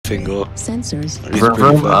Fingal. Sensors. He's pretty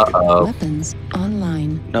fucking... Weapons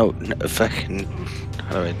online. No, fucking...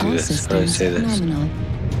 How do I do All this? How do I systems say this? nominal.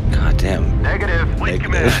 God damn. Negative. Fleet Negative.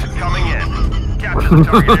 command coming in. Capture the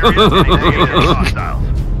target area. Negative. Hostiles.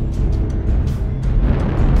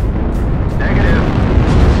 Negative.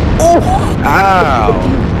 Oh! Ow!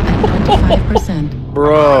 At 25%.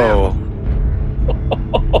 Bro.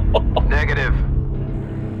 Negative.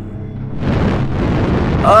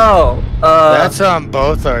 Oh, That's on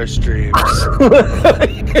both our streams.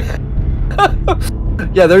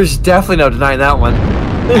 yeah, there's definitely no denying that one.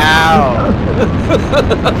 Ow!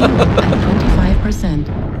 At 25%.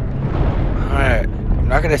 Alright. I'm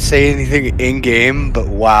not gonna say anything in-game, but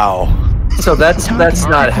wow. So that's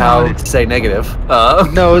not how to say negative.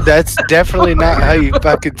 No, that's definitely not how you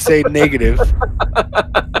fucking say negative.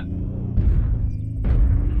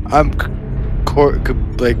 I'm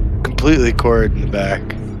like completely cord in the back.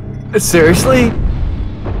 Seriously?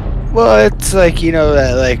 Well, it's like, you know,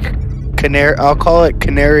 that like canary. I'll call it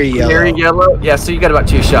canary yellow. Canary yellow? Yeah. So you got about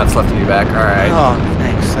 2 shots left in your back. All right. Oh,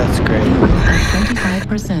 thanks. That's great.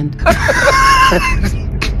 25%.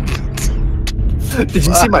 Did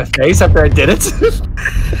you see my face after I did it?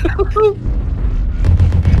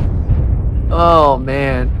 Oh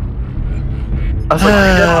man. I was like,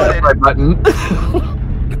 that's my button.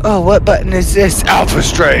 Oh, what button is this? Alpha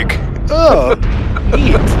Strike. Oh,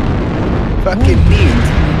 neat. Fucking neat.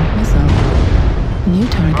 Missile. New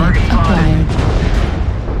target acquired.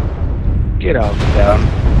 Get off down.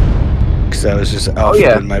 Because I was just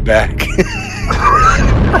alpha in my back.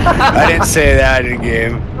 I didn't say that in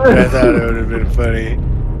game, but I thought it would have been funny.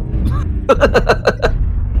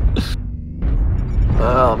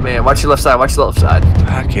 Oh man, watch your left side, watch the left side.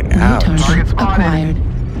 Fucking New ouch. target acquired.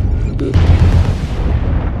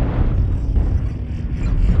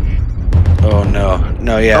 Oh no.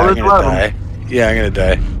 No, yeah, Oh, I'm there's one gonna of die. Yeah, I'm gonna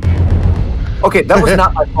die. Okay, that was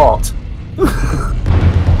not my fault.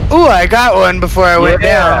 Ooh, I got one before I went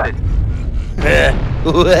Yeah. down.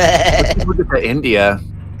 Look at the India.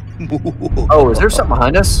 Oh, is there something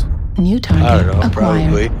behind us? New I target don't know, acquired.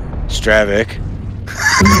 probably. Stravik.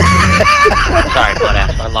 Sorry, but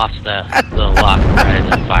I lost the lock right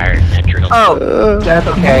as I fired and drilled. Oh, that's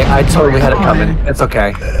okay. I totally had it coming. It's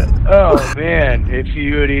okay. Oh man, if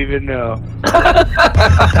you would even know.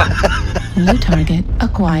 New target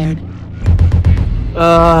acquired.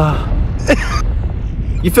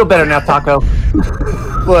 You feel better now, Taco?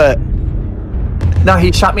 What? No,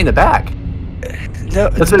 he shot me in the back. No,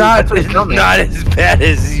 it's not as bad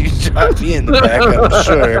as you shot me in the back, I'm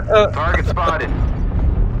sure. Target spotted.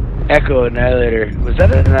 Echo Annihilator. Was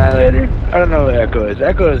that an Annihilator? I don't know what Echo is.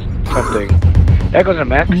 Echo is something. Echo's a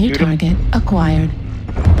max. New target acquired.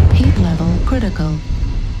 Heat level critical.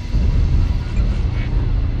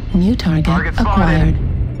 New target acquired.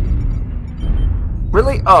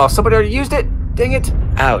 Really? Oh, somebody already used it? Dang it.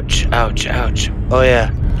 Ouch, ouch, ouch. Oh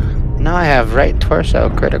yeah. Now I have right torso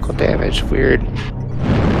critical damage. Weird.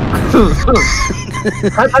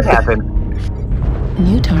 How'd that happen?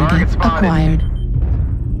 New target acquired.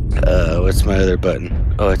 What's my other button?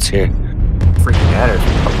 Oh, it's here. Freaking matter.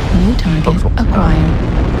 New target acquired.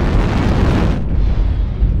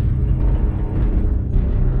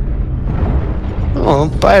 Oh,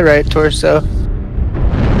 bye right torso.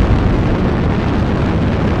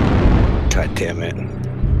 God damn it.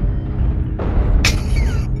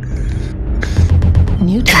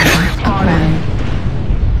 New target acquired.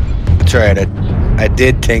 That's right, I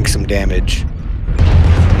did tank some damage.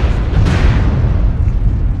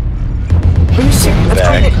 Are you serious? That's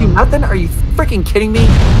trying to do nothing? Are you freaking kidding me?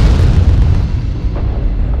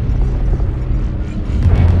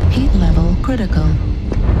 Heat level critical.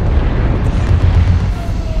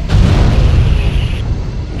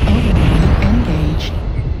 Override engaged.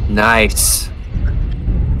 Nice.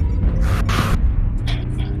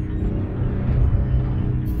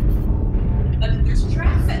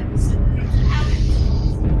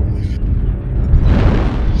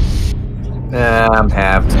 I'm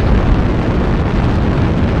halved.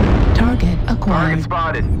 Target acquired.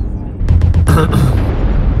 Spotted.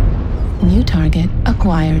 New target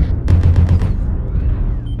acquired.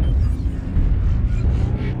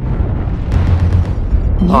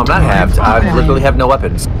 New Oh, I'm not halved. I acquired. literally have no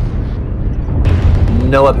weapons.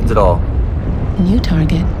 No weapons at all. New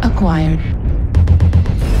target acquired.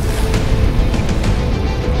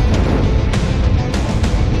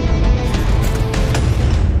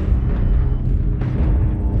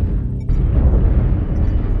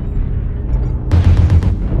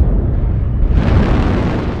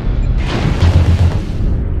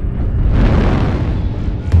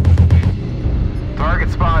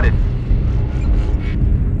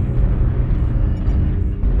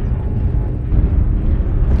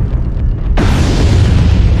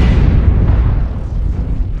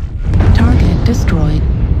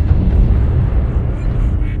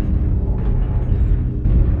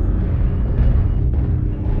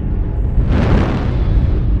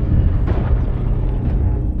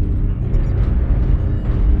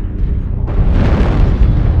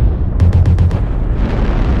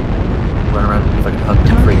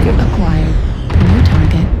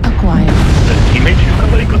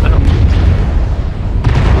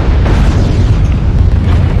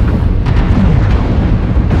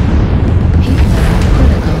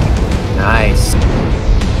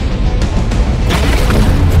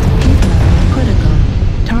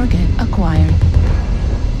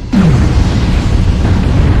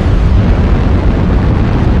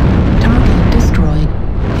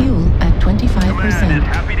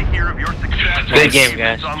 Good game,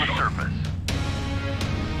 guys. On the surface.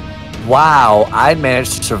 Wow, I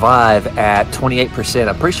managed to survive at 28%.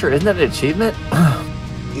 I'm pretty sure, isn't that an achievement?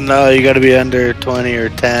 No, you got to be under 20 or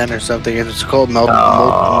 10 or something. It's called molten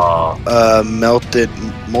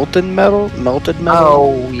metal.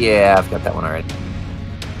 Oh yeah, I've got that one already.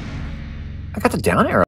 I got the down arrow.